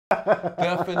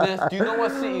The finesse. Do you know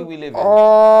what city we live in?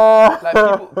 Oh.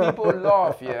 Like people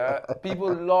laugh, yeah.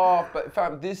 People laugh, but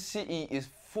fam, this city is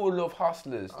full of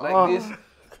hustlers. Like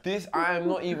this I am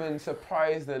not even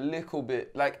surprised a little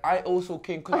bit. Like I also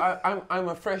came, cause I'm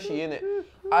a freshie in it.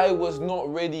 I was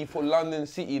not ready for London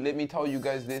City. Let me tell you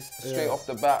guys this straight off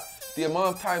the bat. The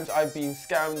amount of times I've been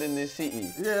scammed in this city.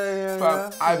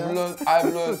 Fam,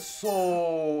 I've learned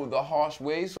so the harsh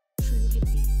ways.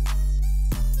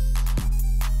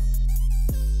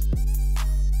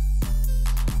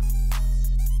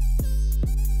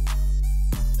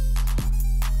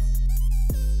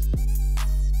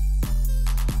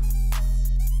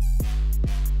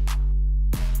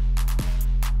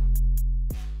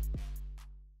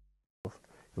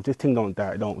 If this thing don't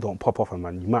die, don't pop off,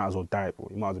 man, you might as well die, bro.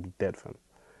 You might as well be dead, fam.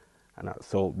 And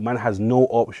so man has no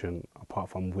option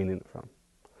apart from winning, fam.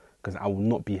 Because I will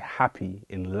not be happy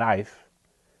in life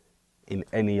in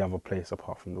any other place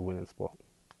apart from the winning spot.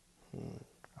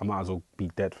 I might as well be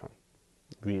dead, fam.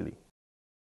 Really.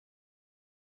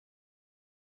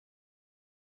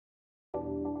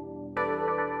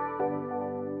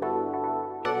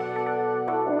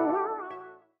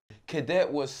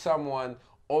 Cadet was someone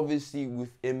obviously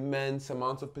with immense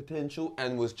amount of potential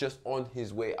and was just on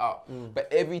his way up.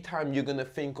 But every time you're gonna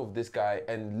think of this guy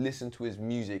and listen to his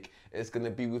music, it's gonna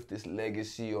be with this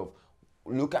legacy of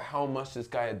look at how much this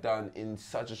guy had done in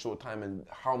such a short time and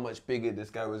how much bigger this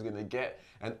guy was gonna get,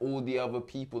 and all the other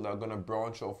people that are gonna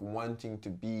branch off wanting to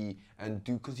be and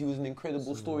do, because he was an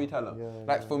incredible storyteller.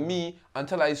 Like for me,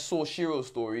 until I saw Shiro's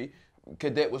story,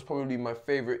 Cadet was probably my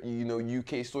favorite, you know,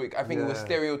 UK story. I think it was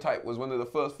Stereotype was one of the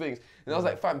first things, and I was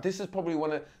like, fam, this is probably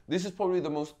the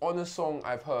most honest song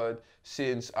I've heard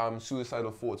since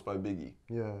Suicidal Thoughts by Biggie.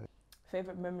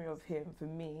 Favorite memory of him for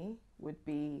me would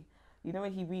be, you know,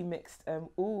 when he remixed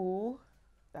Ooh,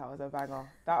 that was a banger.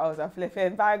 That was a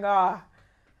flipping banger.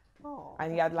 Oh,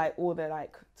 and he had like all the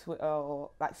like Twitter or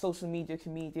like social media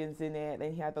comedians in it.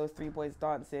 Then he had those three boys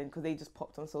dancing because they just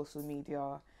popped on social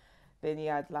media. Then he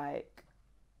had like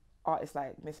artists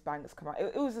like Miss Banks come out.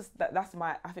 It was just that's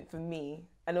my, I think for me,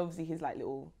 and obviously his like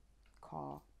little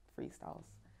car freestyles.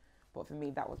 But for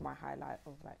me, that was my highlight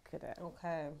of like Cadet.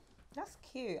 Okay, that's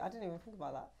cute. I didn't even think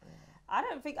about that. I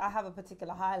don't think I have a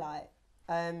particular highlight.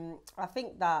 I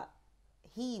think that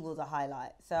he was a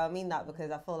highlight. So I mean that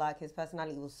because I feel like his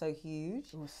personality was so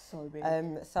huge. It was so big.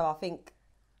 So I think,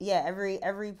 yeah,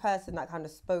 every person that kind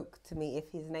of spoke to me,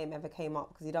 if his name ever came up,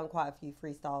 because he done quite a few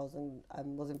freestyles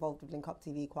and was involved with Link Up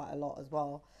TV quite a lot as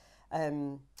well.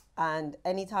 And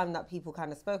anytime that people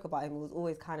kind of spoke about him, it was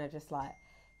always kind of just like,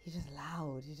 he's just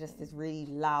loud. He's just this really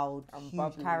loud,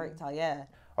 huge character, yeah.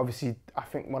 Obviously, I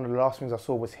think one of the last things I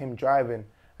saw was him driving,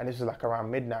 and this was like around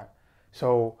midnight.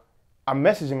 So I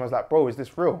messaged him, I was like, bro, is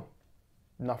this real?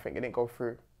 Nothing, it didn't go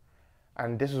through.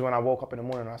 And this was when I woke up in the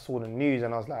morning and I saw the news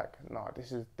and I was like, no,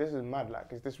 this is mad.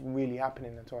 Like, is this really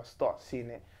happening? Until I start seeing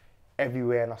it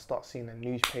everywhere and I start seeing the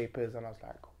newspapers and I was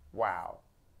like, wow,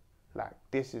 like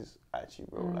this is actually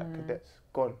real. Like Cadet's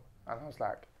gone. And I was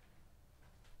like,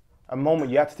 a moment,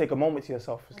 you have to take a moment to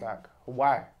yourself. It's like,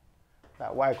 why?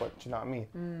 Like, why God? Do you know what I mean?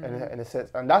 In a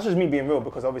sense. And that's just me being real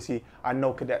because obviously I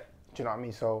know Cadet. Do you know what I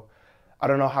mean? So I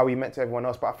don't know how he meant to everyone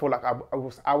else, but I feel like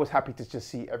I was happy to just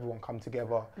see everyone come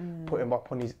together, put him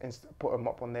up on their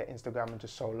Instagram and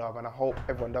just show love. And I hope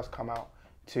everyone does come out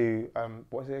to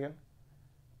what is it again?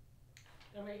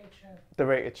 The Rated Show. The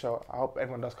Rated Show. I hope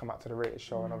everyone does come out to the Rated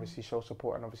Show and obviously show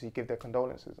support and obviously give their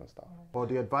condolences and stuff. Well,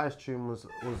 the Advice tune was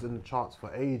in the charts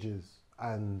for ages,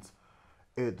 and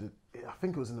I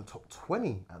think it was in the top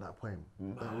 20 at that point.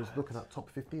 I was looking at top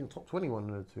 15, top 20, one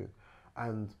of the two,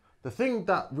 and the thing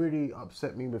that really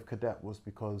upset me with Cadet was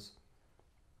because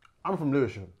I'm from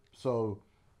Lewisham, so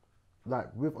like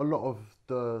with a lot of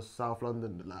the South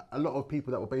London, like a lot of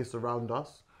people that were based around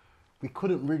us, we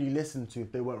couldn't really listen to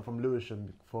if they weren't from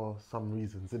Lewisham for some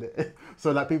reasons, innit?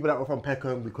 So like people that were from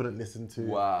Peckham, we couldn't listen to.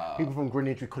 Wow. People from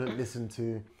Greenwich, we couldn't listen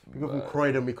to. People from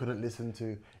Croydon, we couldn't listen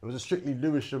to. It was a strictly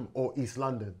Lewisham or East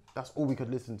London. That's all we could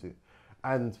listen to.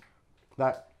 And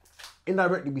like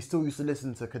indirectly, we still used to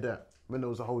listen to Cadet when there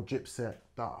was a whole Gypset,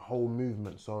 that whole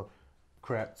movement. So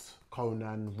Krept,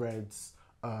 Conan, Reds,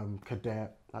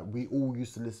 Cadet, like we all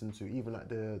used to listen to, even like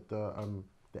the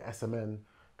SMN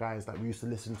guys that we used to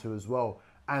listen to as well.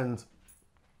 And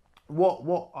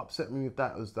what upset me with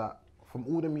that was that from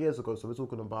all them years ago, so we're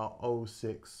talking about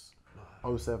 06,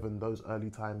 07, those early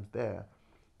times there,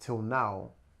 till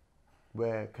now,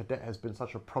 where Cadet has been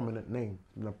such a prominent name,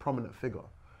 and a prominent figure,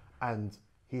 and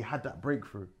he had that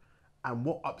breakthrough. And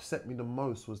what upset me the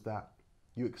most was that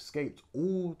you escaped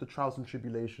all the trials and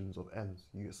tribulations of ends.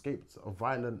 You escaped a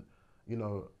violent, you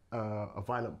know, a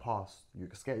violent past. You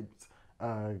escaped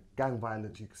gang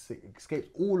violence. You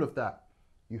escaped all of that.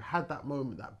 You had that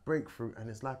moment, that breakthrough, and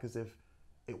it's like as if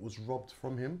it was robbed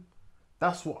from him.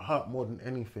 That's what hurt more than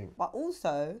anything. But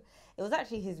also, it was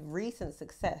actually his recent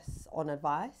success on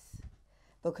Advice,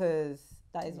 because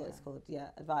that is what it's called,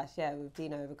 Advice, with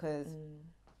Dino, because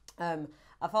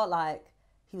I felt like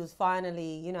he was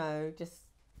finally, you know, just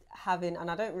having, and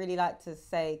I don't really like to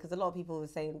say, because a lot of people were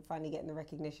saying finally getting the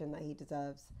recognition that he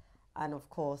deserves. And of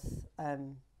course,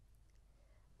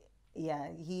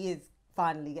 he is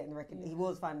finally getting the recognition. He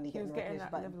was finally getting the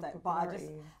recognition. But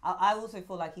I also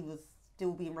feel like he was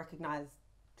still being recognised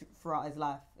throughout his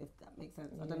life, if that makes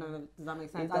sense. I don't know, does that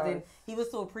make sense? As in, he was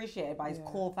still appreciated by his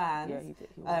core fans. Yeah, he did.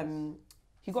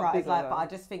 He got his life, but I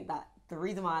just think that the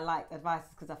reason why I like Advice is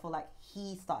because I feel like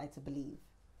he started to believe.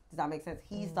 Does that make sense?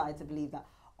 He started to believe that,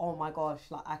 oh my gosh,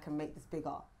 like I can make this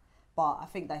bigger. But I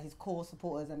think that his core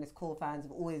supporters and his core fans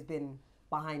have always been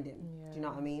behind him. Do you know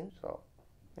what I mean? So,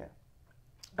 yeah.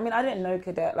 I mean, I didn't know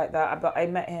Cadet like that, but I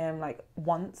met him like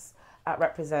once at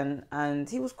Represent, and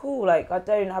he was cool. Like, I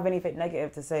don't have anything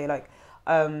negative to say. Like,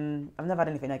 I've never had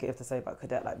anything negative to say about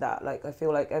Cadet like that. Like, I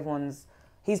feel like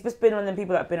he's just been one of them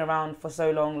people that have been around for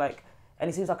so long. Like, and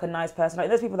he seems like a nice person. Like,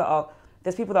 there's people that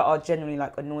are genuinely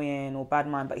like annoying or bad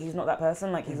mind, but he's not that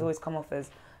person. Like, he's always come off as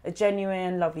a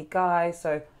genuine, lovely guy.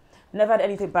 So, never had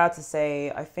anything bad to say.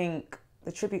 I think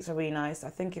the tributes are really nice. I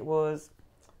think it was,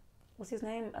 what's his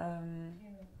name?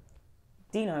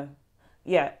 Dino.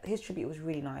 Yeah, his tribute was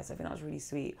really nice. I think that was really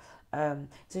sweet.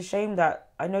 It's a shame that,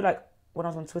 I know like when I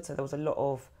was on Twitter, there was a lot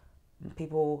of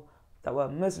people that were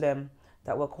Muslim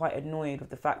that were quite annoyed with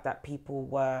the fact that people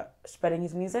were spreading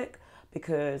his music,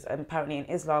 because apparently in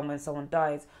Islam, when someone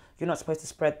dies, you're not supposed to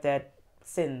spread their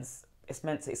sins. It's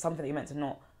something that you're meant to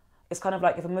not. It's kind of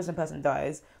like if a Muslim person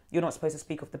dies, you're not supposed to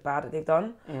speak of the bad that they've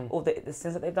done or the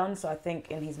sins that they've done. So I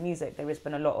think in his music, there has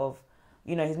been a lot of,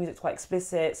 you know, his music's quite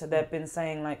explicit. So they've been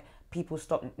saying like people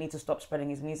need to stop spreading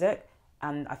his music.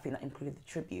 And I think that included the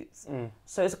tributes.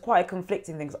 So it's quite a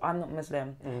conflicting thing, because I'm not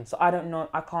Muslim. So I don't know,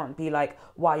 I can't be like,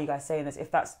 why are you guys saying this?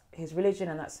 If that's his religion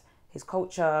and that's his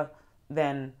culture,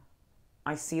 then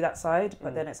I see that side.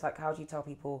 But then it's like, how do you tell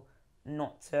people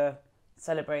not to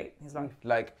celebrate his life?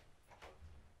 Like,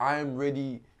 I'm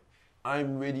ready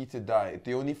to die.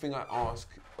 The only thing I ask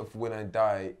of when I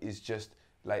die is just,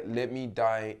 like, let me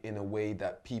die in a way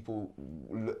that people,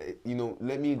 you know,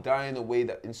 let me die in a way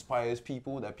that inspires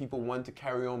people, that people want to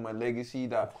carry on my legacy,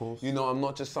 that, you know, I'm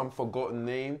not just some forgotten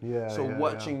name.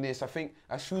 Watching this, I think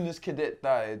as soon as Cadet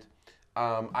died,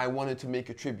 I wanted to make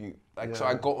a tribute. Like, so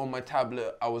I got on my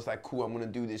tablet, I was like, cool, I'm gonna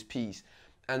do this piece.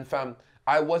 And fam,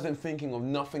 I wasn't thinking of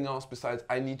nothing else besides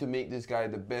I need to make this guy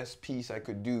the best piece I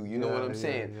could do. You know what I'm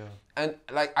saying? And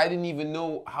like, I didn't even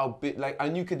know how big, like I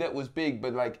knew Cadet was big,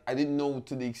 but like I didn't know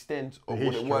to the extent of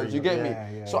what it was. You get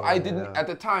me? So I didn't, at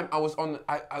the time I was on,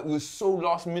 I was so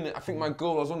last minute. I think my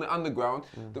girl was on the underground.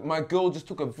 That my girl just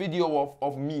took a video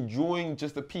of me drawing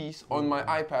just a piece on my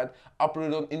iPad,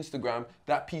 uploaded on Instagram.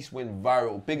 That piece went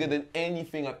viral, bigger than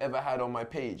anything I've ever had on my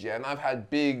page. And I've had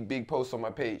big posts on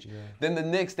my page. Then the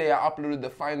next day I uploaded the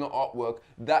final artwork.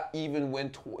 That even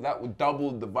went, that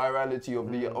doubled the virality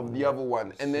of the other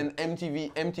one. And then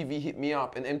MTV hit me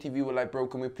up, and MTV were like, bro,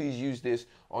 can we please use this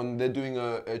on, they're doing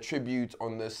a tribute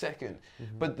on the 2nd.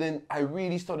 But then I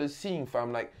really started seeing,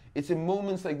 fam, like, it's in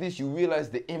moments like this you realize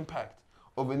the impact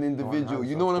of an individual.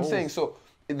 You know what I'm saying? So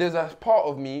there's a part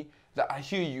of me that I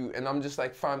hear you and I'm just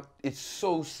like, fam, it's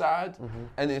so sad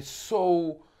and it's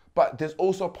so, but there's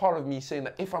also a part of me saying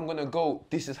that if I'm gonna go,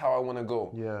 this is how I wanna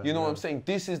go. You know what I'm saying?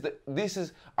 This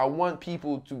is, I want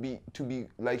people to be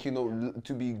like, you know,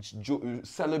 to be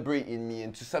celebrating me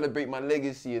and to celebrate my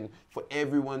legacy and for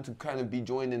everyone to kind of be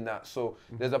joined in that. So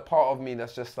there's a part of me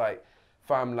that's just like,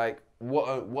 fam, like,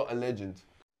 what a legend.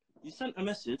 You sent a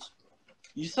message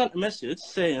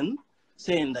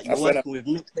saying that you're working with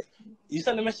mixtape. You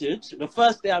sent a message, the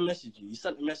first day I messaged you, you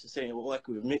sent a message saying we're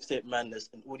working with Mixtape Madness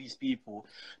and all these people,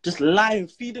 just lying,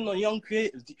 feeding on young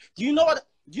creators. Do you know what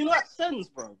that sends,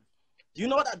 bro? Do you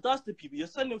know what that does to people? You're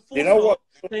sending forth, you know what?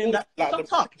 Saying that,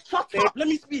 shut up, let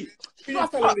me speak.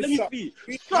 Shut up, let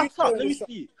me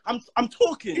speak. I'm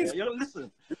talking, yeah?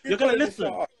 You're gonna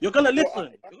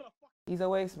listen. He's a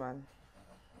waste man.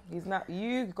 He's not,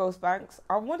 you, GhostBanks.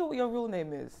 I wonder what your real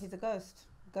name is. He's a ghost.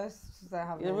 Ghosts that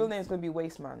have your real name is going to be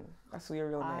Waste Man. That's your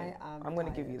real name. I'm going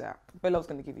to give you that. Bella's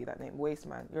going to give you that name. Waste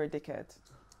Man. You're a dickhead.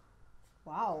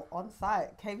 Wow, on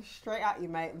site. Came straight at you,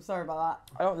 mate. I'm sorry about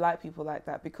that. I don't like people like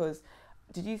that, because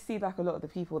did you see like a lot of the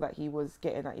people that he was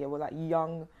getting at? Yeah, were like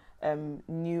young,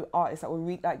 new artists that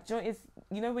were like, do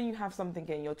you know, when you have something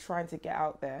and you're trying to get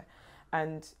out there,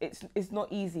 and it's not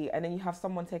easy. And then you have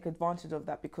someone take advantage of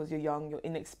that because you're young, you're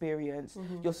inexperienced,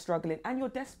 you're struggling, and you're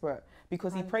desperate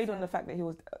because he preyed on the fact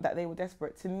that they were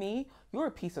desperate. To me, you're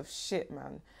a piece of shit,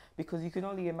 man, because you can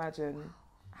only imagine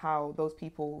how those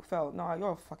people felt. No,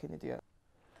 you're a fucking idiot.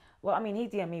 Well, I mean, he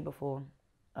DM'd me before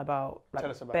about Tell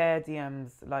us about bare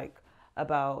DMs, like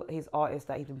about his artist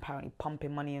that he's been apparently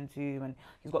pumping money into, and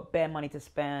he's got bare money to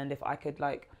spend. If I could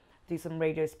like do some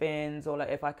radio spins, or like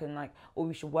if I can like, or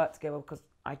we should work together because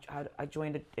I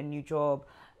joined a new job,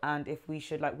 and if we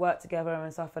should like work together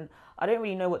and stuff. And I didn't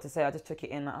really know what to say. I just took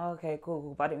it in like, oh, okay,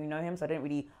 cool. But I didn't really know him, so I didn't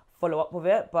really follow up with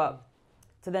it. But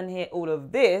to then hear all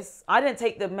of this, I didn't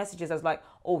take the messages as like,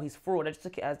 oh, he's fraud. I just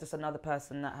took it as just another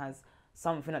person that has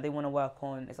something that they want to work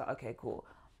on. It's like, okay, cool.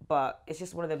 But it's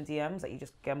just one of them DMs that you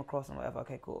just get them across and whatever.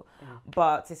 Okay, cool.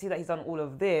 But to see that he's done all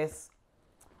of this,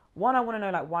 one, I want to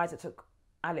know like, why does it took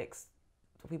Alex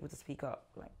for people to speak up?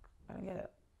 Like, I don't get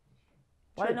it.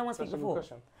 Why didn't no one speak before?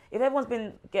 If everyone's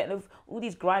been getting all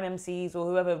these grime MCs or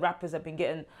whoever rappers have been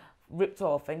getting ripped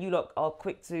off, and you lot are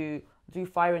quick to do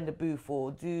Fire in the Booth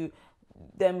or do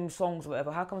them songs or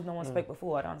whatever, how comes no one spoke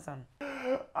before? I don't understand.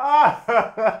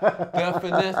 The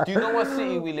finesse. Do you know what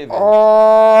city we live in?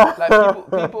 Like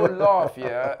people laugh,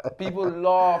 yeah. People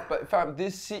laugh, but fam,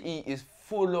 this city is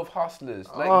full of hustlers.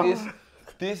 Like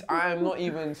this, I am not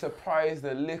even surprised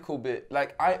a little bit.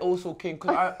 Like I also came,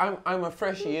 cause I'm a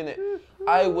freshie in it.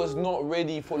 I was not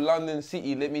ready for London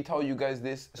City. Let me tell you guys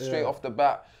this straight off the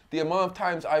bat. The amount of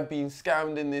times I've been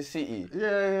scammed in this city,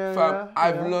 fam,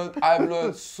 I've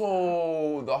learned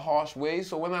so the harsh way.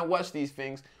 So when I watch these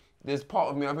things, there's part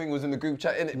of me, I think it was in the group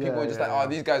chat, innit? People are just like, oh,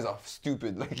 these guys are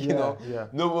stupid, like, you know,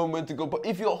 no one went to go. But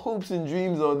if your hopes and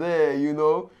dreams are there, you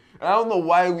know, and I don't know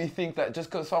why we think that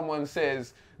just because someone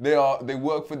says they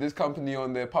work for this company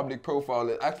on their public profile,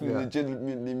 it actually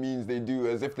legitimately means they do,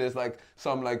 as if there's like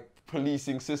some like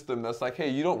policing system that's like, hey,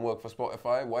 you don't work for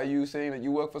Spotify. Why are you saying that you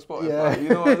work for Spotify? You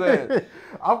know what I'm saying?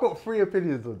 I've got 3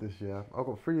 opinions on this, yeah. I've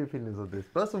got 3 opinions on this.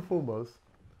 First and foremost,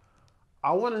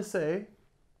 I want to say,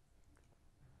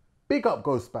 big up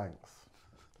GhostBanks.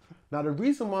 Now, the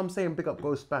reason why I'm saying big up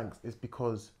GhostBanks is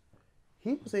because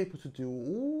he was able to do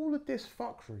all of this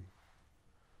fuckery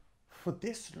for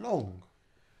this long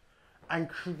and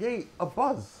create a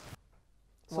buzz.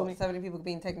 So many people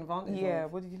being taken advantage of. Yeah,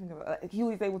 what did you think of that? He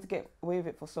was able to get away with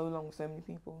it for so long with so many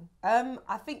people.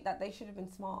 I think that they should have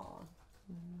been smarter.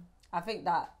 I think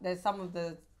that there's some of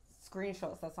the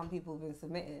screenshots that some people have been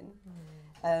submitting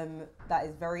that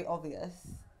is very obvious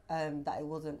that it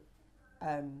wasn't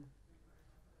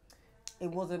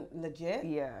legit.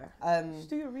 Yeah. Just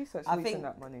do your research. I think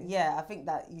that money. Yeah, I think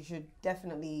that you should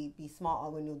definitely be smarter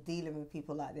when you're dealing with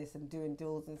people like this and doing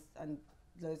deals and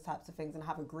those types of things, and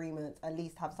have agreements. At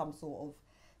least have some sort of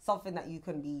something that you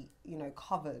can be, you know,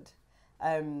 covered.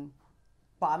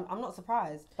 But I'm not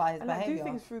surprised by his behaviour. Do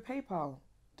things through PayPal.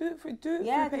 Do it through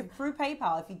through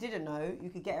PayPal. If you didn't know, you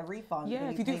could get a refund.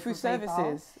 Yeah, if you do it through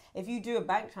services. If you do a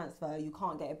bank transfer, you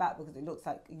can't get it back because it looks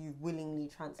like you willingly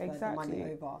transferred the money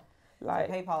over. Like,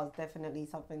 so PayPal is definitely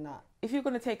something that... If you're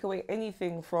going to take away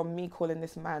anything from me calling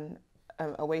this man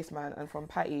a waste man, and from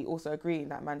Patty also agreeing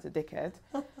that man's a dickhead,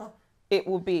 it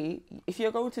will be, if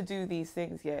you're going to do these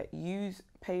things, use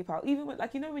PayPal. Even with,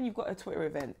 like, you know when you've got a Twitter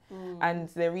event and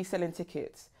they're reselling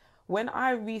tickets, when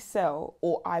I resell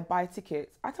or I buy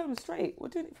tickets, I tell them straight, we're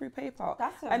doing it through PayPal.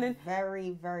 That's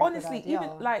very, very honestly, good idea.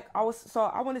 even like I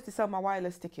wanted to sell my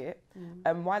wireless ticket.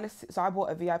 So I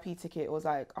bought a VIP ticket. It was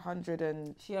like 100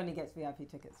 and... She only gets VIP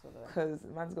tickets for that. Because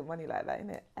man's got money like that,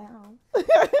 innit? Ow.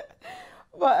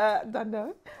 But, don't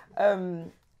know.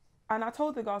 And I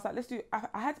told the girl, I was like, let's do...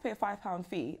 I had to pay a £5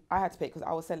 fee. I had to pay it because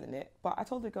I was selling it. But I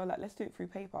told the girl, like, let's do it through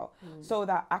PayPal so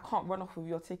that I can't run off with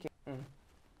your ticket.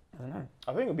 I don't know.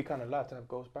 I think it would be kind of loud to have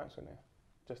GhostBanks on there,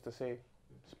 just to say,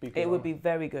 speak. It would be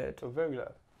very good. Very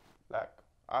loud. Like,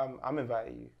 I'm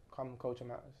inviting you. Come Culture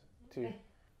Matters to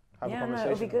have a conversation. No, it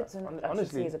would be good to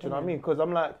honestly, do you know what I mean? Because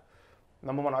I'm like,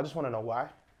 number one, I just want to know why.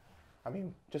 I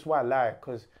mean, just why lie?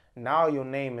 Because now your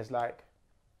name is like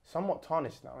somewhat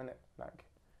tarnished now, innit? Like,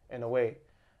 in a way.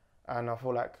 And I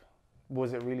feel like,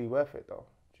 was it really worth it though?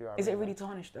 Do you know what I mean? It really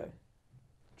tarnished though?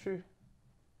 True.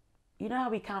 You know how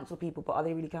we cancel people, but are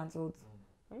they really cancelled?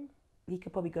 He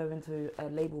could probably go into a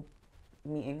label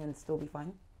meeting and still be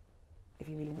fine, if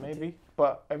he really wanted to.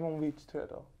 But everyone reads Twitter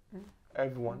though.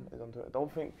 Everyone is on Twitter.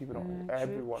 Don't think people don't.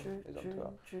 Everyone is on Twitter.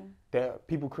 There,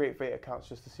 people create fake accounts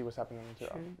just to see what's happening on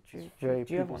Twitter. True. Very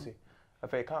Do you have people one? see. A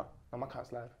fake account? No, my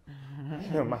account's live.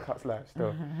 My account's live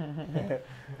still.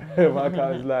 My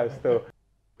account is live still.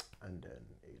 And then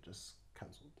it just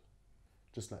cancelled.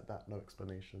 Just like that, no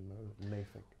explanation, no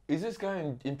nothing. Is this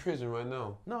guy in prison right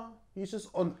now? No, he's just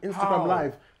on Instagram How?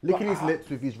 Live, licking his lips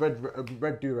with his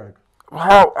red do-rag.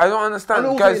 How? I don't understand. And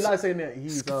also Guys, he lies saying that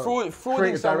he's frauding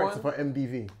creative someone. director for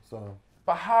MDV. So,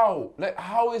 but how? Like,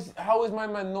 how is my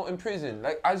man not in prison?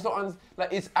 Like, I just don't understand.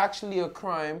 Like, it's actually a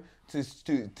crime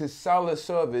to sell a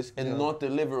service and not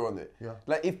deliver on it. Yeah.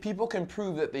 Like, if people can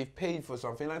prove that they've paid for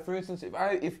something, like for instance,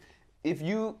 if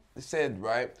you said,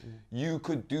 right, you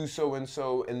could do so and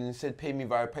so, and then said pay me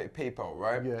via PayPal,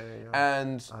 right?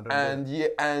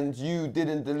 And you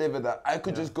didn't deliver that, I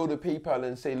could just go to PayPal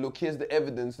and say, look, here's the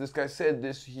evidence. This guy said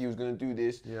this, he was gonna do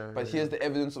this, but here's the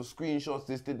evidence of screenshots.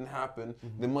 This didn't happen.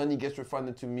 The money gets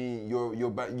refunded to me.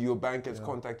 Your bank gets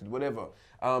contacted, whatever.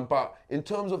 But in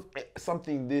terms of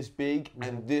something this big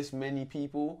and this many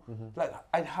people, like,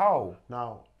 how?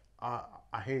 Now,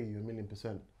 I hear you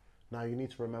 1,000,000%. Now you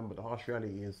need to remember the harsh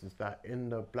reality is that in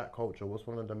the black culture, what's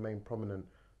one of the main prominent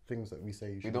things that we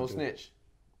say you should We don't snitch.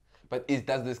 But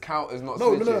does this count as not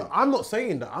snitching? No. I'm not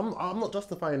saying that. I'm not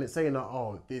justifying it, saying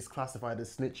that it's classified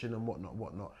as snitching and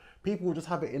whatnot. People just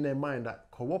have it in their mind that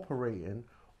cooperating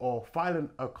or filing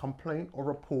a complaint or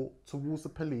report towards the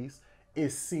police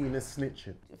is seen as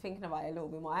snitching. Thinking about it a little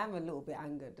bit more, I am a little bit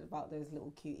angered about those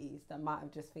little cuties that might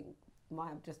have just been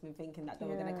thinking that they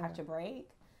were going to catch a break.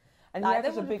 And like, they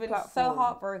would have been so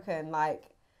heartbroken. Like,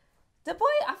 the boy,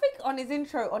 I think on his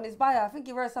intro, on his bio, I think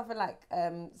he wrote something like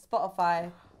Spotify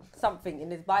something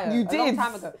in his bio a long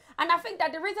time ago. And I think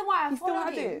that the reason why I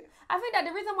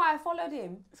followed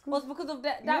him, was because of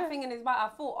that thing in his bio. I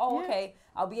thought, okay,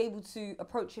 I'll be able to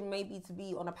approach him maybe to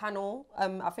be on a panel.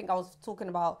 I think I was talking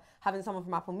about having someone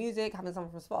from Apple Music, having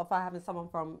someone from Spotify, having someone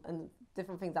from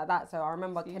different things like that. So I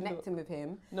remember connecting with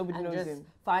him. Nobody knows him.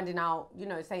 Finding out,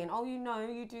 saying,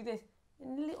 you do this.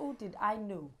 And little did I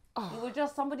know. He was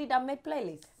just somebody that made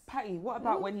playlists. Patty, what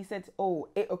about when he said,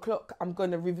 8 o'clock, I'm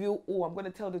going to reveal all, I'm going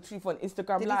to tell the truth on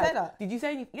Instagram Live. Did he say that? Did you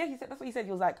say anything? Yeah, he said, that's what he said.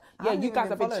 He was like, yeah, you guys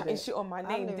have been chatting shit on my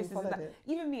name. This is that.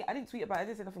 Even me, I didn't tweet about it. I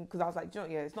didn't say nothing because I was like,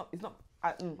 it's not.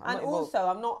 And also,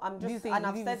 I've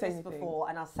said this before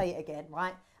and I'll say it again,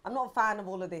 right? I'm not a fan of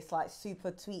all of this, like,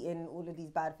 super tweeting all of these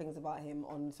bad things about him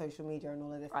on social media and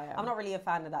all of this. I'm not really a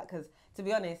fan of that because, to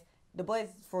be honest, the boy's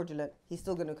fraudulent. He's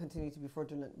still going to continue to be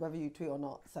fraudulent, whether you tweet or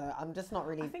not. So I'm just not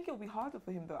really... I think it'll be harder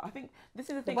for him, though. I think this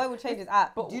is the thing. The boy will change his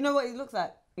app. But do you know what he looks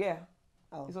like? Yeah.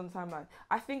 Oh. He's on the timeline.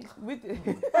 I think with...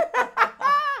 The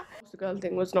girl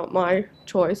thing was not my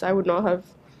choice. I would not have,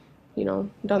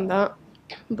 done that.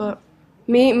 But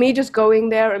me just going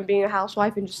there and being a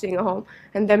housewife and just sitting at home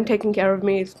and them taking care of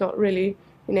me, it's not really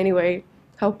in any way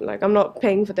help. Like, I'm not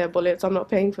paying for their bullets. I'm not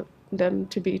paying for them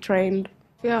to be trained.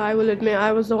 Yeah, I will admit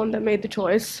I was the one that made the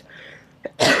choice.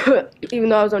 Even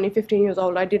though I was only 15 years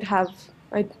old, I do have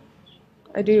like,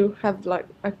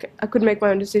 I could make my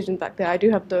own decisions back there. I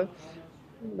do have the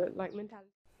like mentality.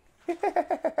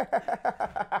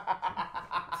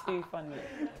 Too funny.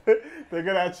 They're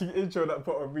gonna actually intro that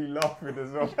part of me laughing as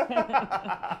well.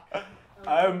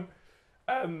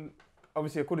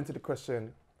 Obviously, according to the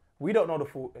question, we don't know the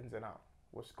full ins and outs.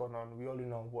 What's gone on? We only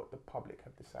know what the public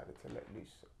have decided to let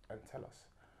loose and tell us.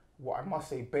 What I must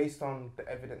say, based on the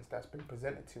evidence that's been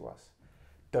presented to us,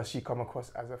 does she come across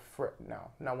as a threat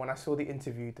now? Now, when I saw the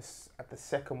interview at the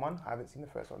second one, I haven't seen the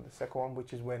first one, the second one,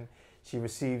 which is when she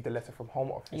received a letter from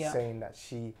Home Office saying that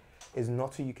she is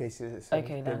not a UK citizen.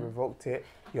 Okay, they revoked it.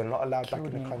 You're not allowed back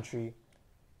in the country.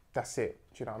 That's it.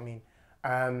 Do you know what I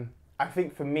mean? I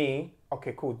think for me,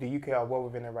 okay, cool. The UK are well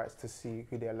within their rights to see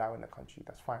who they allow in the country.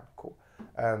 That's fine, cool.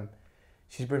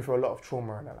 She's been through a lot of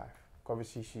trauma in her life.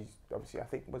 Obviously, I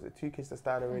think, was it 2 kids that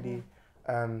died already?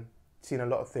 Seen a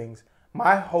lot of things.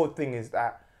 My whole thing is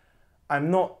that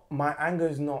my anger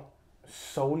is not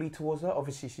solely towards her.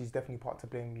 Obviously, she's definitely part to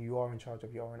blame. You are in charge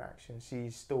of your own actions.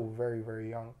 She's still very, very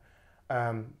young.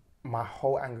 My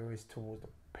whole anger is towards the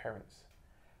parents.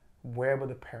 Where were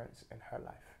the parents in her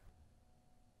life?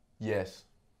 Yes.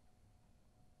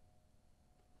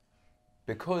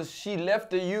 Because she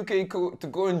left the UK to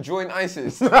go and join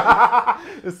ISIS. Do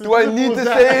I need to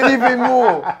say anything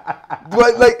more?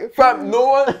 Fam,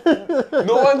 no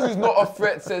one who's not a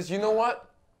threat says, you know what?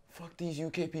 Fuck these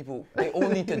UK people. They all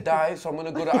need to die, so I'm going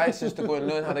to go to ISIS to go and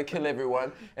learn how to kill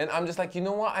everyone. And I'm just like, you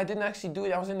know what? I didn't actually do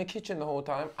it. I was in the kitchen the whole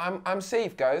time. I'm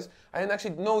safe, guys. I didn't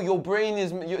actually... No, your brain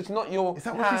is... It's not your... Is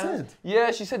that what she said?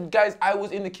 Yeah, she said, guys, I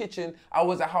was in the kitchen. I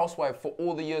was a housewife for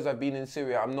all the years I've been in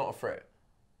Syria. I'm not a threat.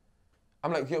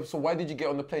 I'm like, yo, so why did you get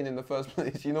on the plane in the first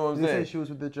place? You know what I'm saying? Did she was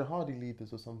with the jihadi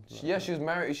leaders or something? Yeah, she was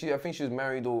married. I think she was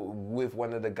married or with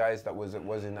one of the guys that was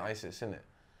in ISIS, innit?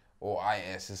 Or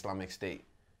IS, Islamic State.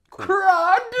 Cool.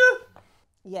 Crud!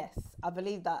 Yes, I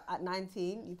believe that at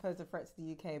 19 you posed a threat to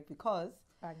the UK because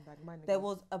Bang, bang, man. there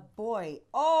was a boy.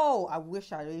 Oh, I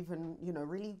wish I even,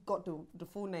 really got the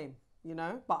full name,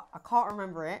 but I can't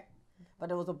remember it. But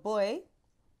there was a boy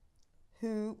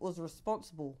who was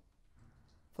responsible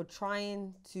for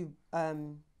trying to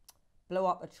blow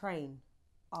up a train.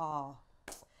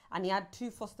 And he had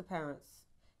 2 foster parents.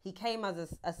 He came as an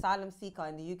asylum seeker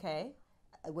in the UK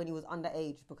when he was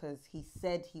underage because he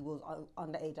said he was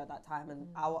underage at that time. And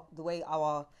the way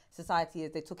our society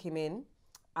is, they took him in,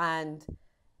 and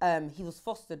he was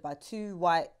fostered by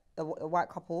a white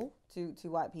couple, two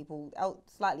white people,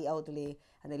 slightly elderly,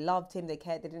 and they loved him. They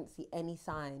cared. They didn't see any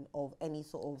sign of any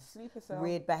sort of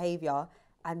weird behavior.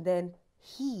 And then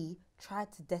he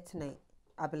tried to detonate,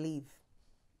 I believe.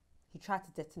 He tried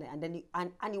to detonate, and then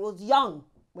he was young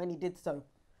when he did so.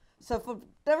 So for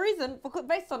the reason,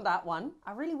 based on that one,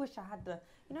 I really wish I had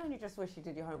when you just wish you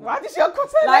did your homework. Why did your uncle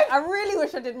say I really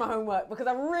wish I did my homework because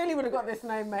I really would have got this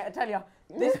name, mate. I tell you,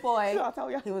 this boy, I'll tell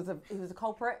you. he was a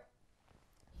culprit.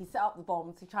 He set up the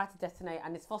bombs. He tried to detonate,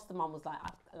 and his foster mum was like,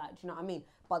 do you know what I mean?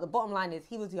 But the bottom line is,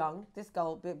 he was young. This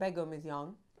girl, Begum, is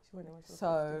young,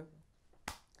 so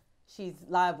she's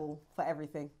liable for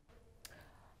everything.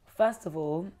 First of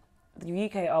all, the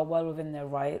UK are well within their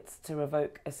rights to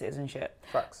revoke a citizenship.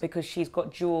 Facts. Because she's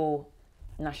got dual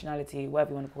nationality, whatever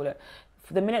you want to call it.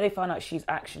 For the minute they found out she's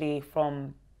actually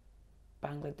from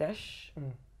Bangladesh,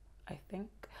 I think,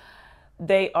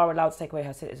 they are allowed to take away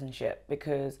her citizenship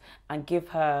and give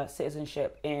her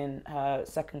citizenship in her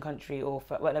second country or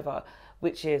whatever,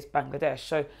 which is Bangladesh.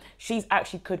 So she's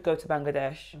actually could go to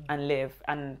Bangladesh and live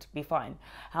and be fine.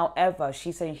 However,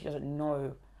 she's saying she doesn't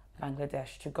know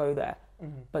Bangladesh to go there.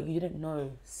 But you didn't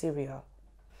know Syria.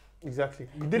 Exactly.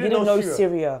 You didn't know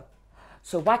Syria.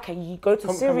 So why can you go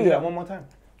to Syria? Can we do that one more time?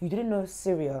 You didn't know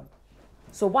Syria.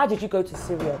 So why did you go to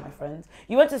Syria, my friends?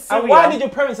 You went to Syria. And why did your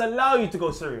parents allow you to go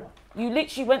to Syria? You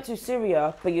literally went to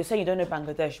Syria, but you're saying you don't know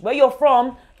Bangladesh. Where you're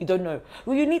from, you don't know.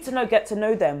 Well, you need to get to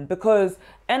know them, because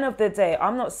end of the day,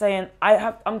 I'm not saying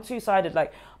I'm two-sided.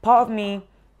 Like, part of me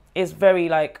is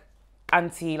very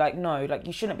anti, no,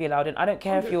 you shouldn't be allowed in. I don't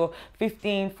care if you're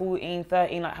 15, 14,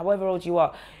 13, however old you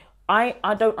are.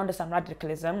 I don't understand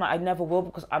radicalism. I never will,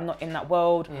 because I'm not in that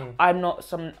world. I'm not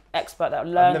some expert that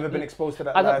learned. I've never been exposed to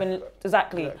that.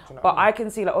 Exactly. Yeah, you know but I can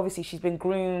see, obviously she's been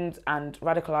groomed and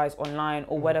radicalized online,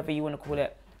 or whatever you want to call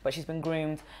it. But she's been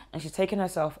groomed, and she's taken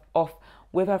herself off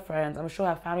with her friends. I'm sure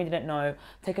her family didn't know.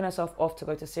 Taking herself off to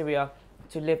go to Syria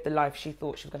to live the life she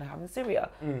thought she was going to have in Syria.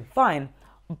 Fine.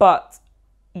 But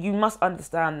you must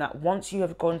understand that once you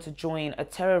have gone to join a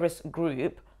terrorist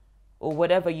group, or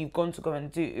whatever you've gone to go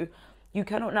and do, you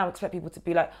cannot now expect people to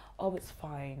be like, oh, it's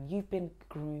fine, you've been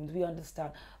groomed, we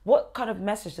understand. What kind of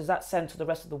message does that send to the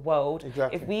rest of the world?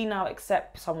 Exactly. If we now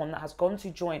accept someone that has gone to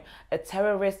join a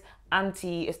terrorist,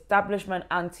 anti-establishment,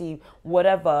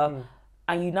 anti-whatever,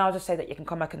 and you now just say that you can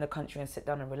come back in the country and sit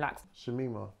down and relax?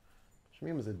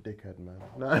 Shamima's a dickhead, man.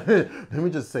 No, let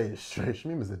me just say it straight.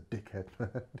 Shamima's a dickhead,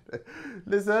 man.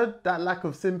 Listen, that lack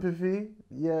of sympathy,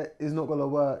 is not gonna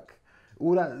work.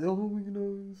 All that,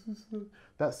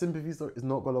 that sympathy is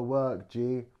not gonna work,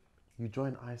 G. You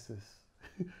joined ISIS.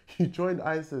 You joined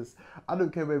ISIS. I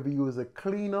don't care whether you was a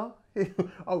cleaner. I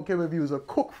don't care whether you was a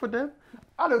cook for them.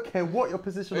 I don't care what your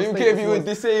position was. I don't care if you were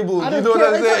disabled. You know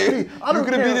what I'm saying? You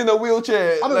could have been in a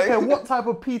wheelchair. I don't care what type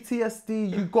of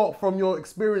PTSD you got from your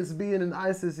experience being in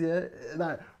ISIS,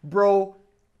 bro,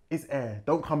 it's air.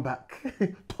 Don't come back.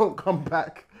 Don't come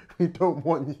back. We don't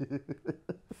want you.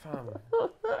 Fam.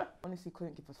 Honestly,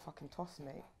 couldn't give a fucking toss,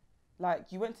 mate.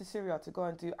 You went to Syria to go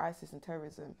and do ISIS and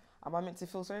terrorism. Am I meant to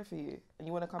feel sorry for you? And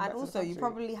you want to come back to the country? And also, you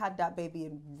probably had that baby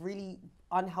in really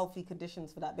unhealthy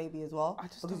conditions for that baby as well,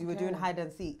 because you were doing hide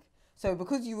and seek. So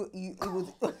because it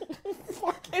was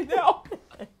fucking hell.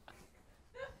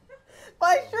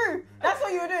 But it's true. That's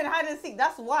what you were doing, hide and seek.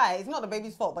 That's why. It's not the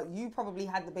baby's fault, but you probably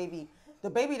had the baby.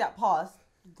 The baby that passed,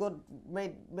 God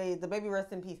made the baby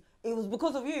rest in peace. It was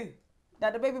because of you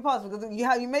that the baby passed, because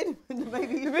you made the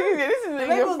baby. This is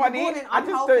even funny. I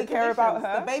just don't care about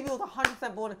her. The baby was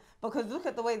 100% born, because look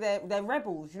at the way they're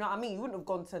rebels. You know what I mean? You wouldn't have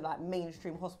gone to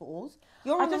mainstream hospitals.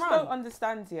 You're on the run. Don't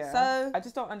understand. I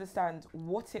just don't understand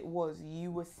what it was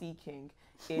you were seeking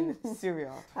in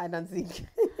Syria. Hide and seek.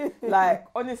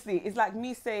 Honestly, it's like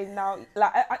me saying now.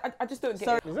 I just don't get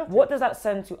it. Exactly. What does that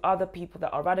send to other people that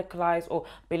are radicalized or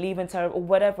believe in terror or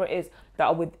whatever it is that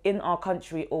are within our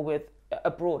country or with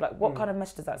abroad? What kind of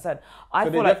message does that send?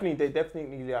 They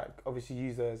definitely obviously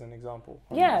use her as an example.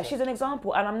 100%. Yeah, she's an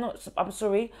example, and I'm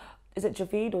sorry, is it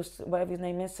Javid or whatever his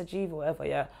name is, Sajiv or whatever?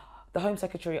 Yeah, the Home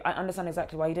Secretary. I understand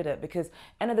exactly why he did it, because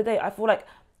end of the day, I feel like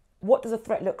what does a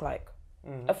threat look like?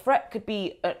 A threat could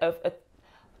be a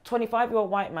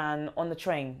 25-year-old white man on the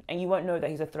train, and you won't know that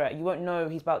he's a threat. You won't know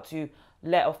he's about to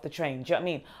let off the train. Do you know what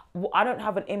I mean? I don't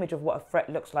have an image of what a threat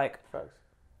looks like. Facts.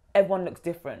 Everyone looks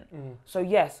different. So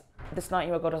yes, this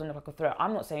 19-year-old girl doesn't look like a threat.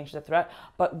 I'm not saying she's a threat,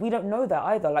 but we don't know that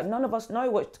either. Like, none of us know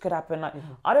what could happen. Like,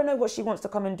 I don't know what she wants to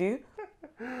come and do.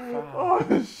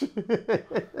 Oh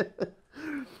shit.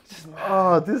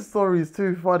 Oh, this story is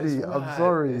too funny. I'm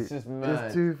sorry. It's just mad.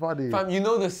 It's too funny. Fam, you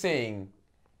know the saying,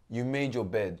 you made your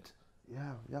bed.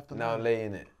 Yeah, you have to Now know. lay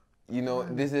in it. You know,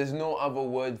 there's no other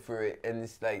word for it, and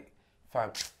it's like,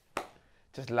 fam,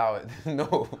 just allow it.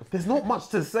 No. There's not much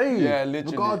to say. Yeah,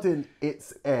 literally. Regarding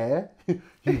its air,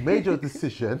 you made your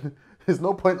decision. There's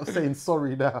no point of saying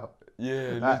sorry now.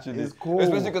 Yeah, That literally. is cool.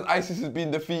 Especially because ISIS has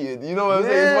been defeated. You know what I'm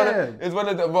saying? It's one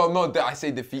of the, well, not that I say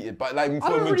defeated, but like for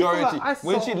don't really feel majority. like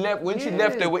When she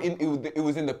left, they were it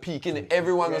was in the peak, and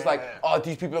everyone was like, oh,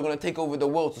 these people are gonna take over the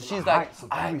world. So she's like,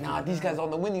 nah, these guys are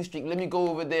on the winning streak. Let me go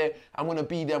over there. I'm gonna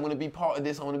be there. I'm gonna be part of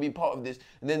this. I wanna be part of this.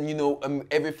 And then, you know,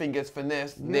 everything gets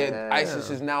finessed. ISIS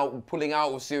is now pulling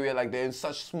out of Syria. Like, they're in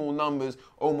such small numbers,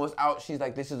 almost out. She's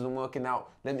like, this isn't working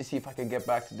out. Let me see if I can get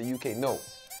back to the UK. No,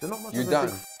 They're not much you're of a done.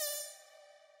 big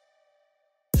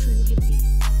Trinket.